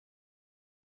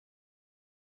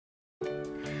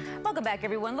Welcome back,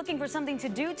 everyone. Looking for something to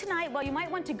do tonight? Well, you might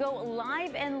want to go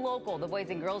live and local. The Boys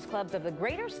and Girls Clubs of the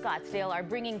Greater Scottsdale are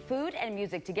bringing food and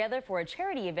music together for a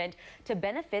charity event to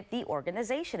benefit the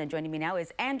organization. And joining me now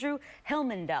is Andrew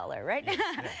Hillmandaller, right?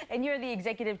 Yeah. And you're the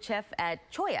executive chef at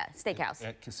Choya Steakhouse.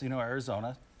 At Casino,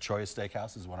 Arizona. Choya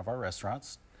Steakhouse is one of our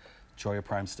restaurants. Choya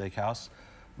Prime Steakhouse,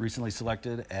 recently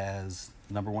selected as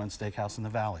 #1 steakhouse in the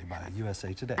Valley by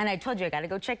USA Today. And I told you I got to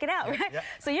go check it out, right? Yep.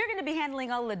 So you're going to be handling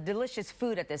all the delicious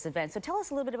food at this event. So tell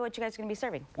us a little bit about what you guys are going to be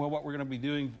serving. Well, what we're going to be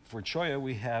doing for Choya,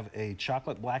 we have a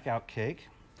chocolate blackout cake,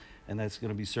 and that's going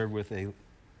to be served with a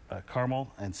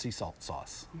caramel and sea salt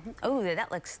sauce. Mm-hmm. Oh,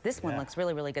 this one looks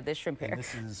really, really good, this shrimp here. And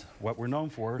this is what we're known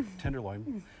for,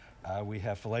 tenderloin. We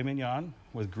have filet mignon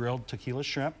with grilled tequila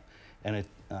shrimp and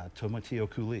a tomatillo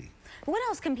coulis. What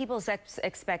else can people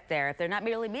expect there? If they're not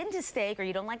merely into steak or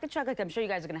you don't like the chocolate, I'm sure you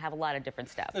guys are going to have a lot of different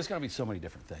stuff. There's going to be so many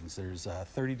different things. There's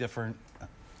 30 different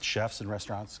chefs and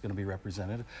restaurants going to be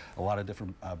represented, a lot of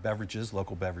different beverages,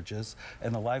 local beverages,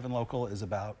 and the Live and Local is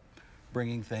about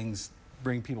bring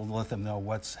people to let them know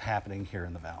what's happening here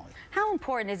in the Valley. How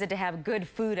important is it to have good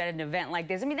food at an event like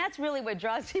this? I mean, that's really what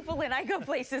draws people in. I go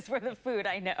places for the food,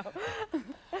 I know.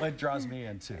 Well, it draws me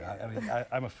in, too.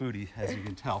 I'm a foodie, as you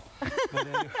can tell. But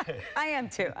anyway. I am,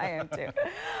 too.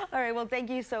 All right, well, thank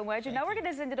you so much. And now we're going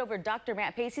to send it over to Dr.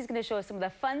 Matt Pace. He's going to show us some of the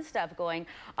fun stuff going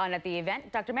on at the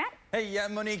event. Dr. Matt? Hey, yeah,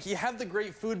 Monique, you have the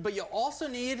great food, but you also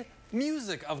need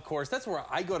music, of course. That's where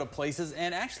I go to places.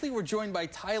 And actually, we're joined by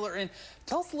Tyler. And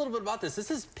tell us a little bit about this.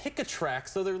 This is Pick a Track.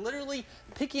 So they're literally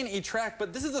picking a track,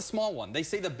 but this is a small one. They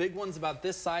say the big one's about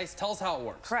this size. Tell us how it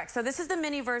works. Correct. So this is the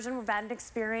mini version. We've had an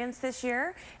experience this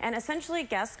year. And essentially,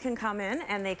 guests can come in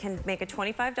and they can make a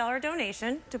 $25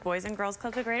 donation to Boys and Girls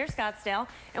Club of Greater Scottsdale.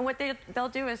 And what they'll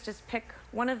do is just pick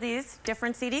one of these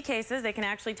different CD cases. They can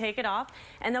actually take it off,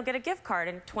 and they'll get a gift card.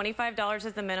 And $25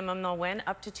 is the minimum they'll win,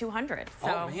 up to $200. So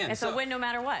oh, man. it's a win no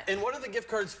matter what. And what are the gift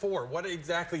cards for? What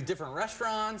exactly? Different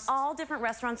restaurants? All different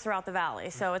restaurants throughout the Valley.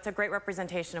 So it's a great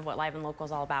representation of what Live and Local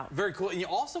is all about. Very cool. And you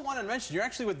also wanted to mention, you're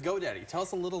actually with GoDaddy. Tell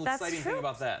us a little exciting thing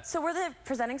about that. So we're the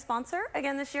presenting sponsor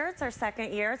again this year. It's our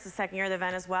second year. It's the second year of the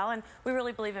event as well. And we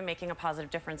really believe in making a positive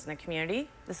difference in the community.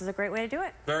 This is a great way to do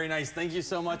it. Very nice. Thank you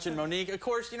so much. And Monique, of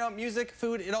course, you know, music,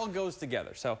 food, it all goes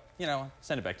together. So, you know,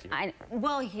 send it back to you.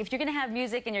 Well, if you're going to have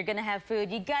music and you're going to have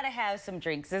food, you got to have some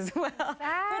drinks as well. Exactly.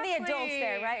 For the adults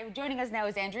there, right? Joining us now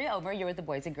is Andrea Omer. You're with the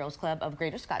Boys and Girls Club of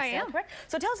Greater Scottsdale. I am. Correct?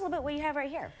 So tell us a little bit what you have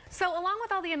right here. So along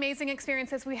with all the amazing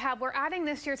experiences we have, we're adding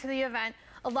this year to the event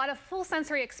a lot of full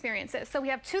sensory experiences. So we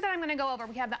have two that I'm going to go over.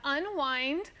 We have the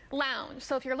Unwind Lounge.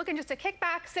 So if you're looking just to kick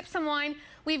back, sip some wine,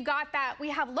 we've got that.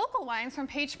 We have local wines from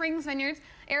Page Springs Vineyards,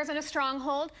 Arizona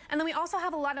Stronghold, and then we also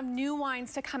have a lot of new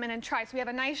wines to come in and try. So we have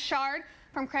a nice Chard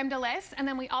from Creme de Lis, and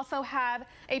then we also have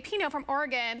a Pinot from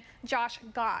Oregon, Josh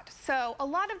Gott. So a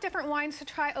lot of different wines to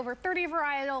try, over 30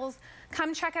 varietals.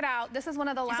 Come check it out. This is one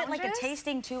of the lounges. Is it like a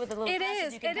tasting too with the little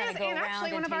glasses? It is, and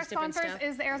actually one of our sponsors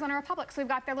is the Arizona Republic. So we've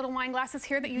got their little wine glasses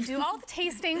here that you do all the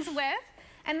tastings with.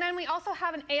 And then we also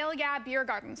have an Ale Yeah beer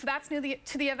garden. So that's new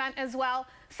to the event as well.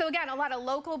 So again, a lot of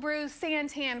local brews,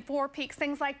 Santan, Four Peaks,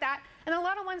 things like that. And a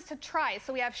lot of ones to try.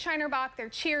 So we have Shinerbach, their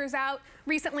Cheers out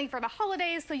recently for the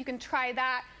holidays, so you can try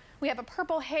that. We have a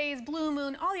Purple Haze, Blue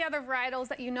Moon, all the other varietals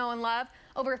that you know and love.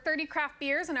 Over 30 craft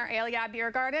beers in our Ale Yeah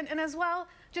beer garden. And as well,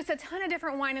 just a ton of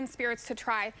different wine and spirits to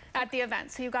try at the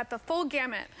event. So you've got the full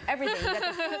gamut. Everything. You got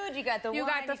the food, you got the wine, you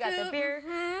got the beer.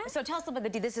 Mm-hmm. So tell us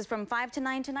about this is from 5 to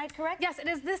 9 tonight, correct? Yes, it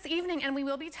is this evening, and we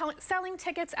will be selling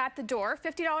tickets at the door.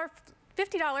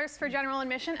 $50 for general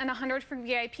admission and $100 for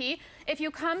VIP. If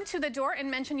you come to the door and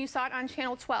mention you saw it on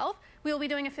Channel 12, we will be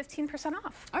doing a 15%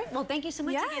 off. All right, well, thank you so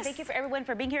much again. Thank you for everyone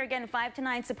for being here again 5 to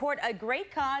 9. Support a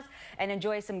great cause and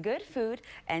enjoy some good food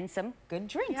and some good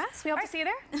drinks. Yes, we hope to see you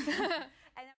there.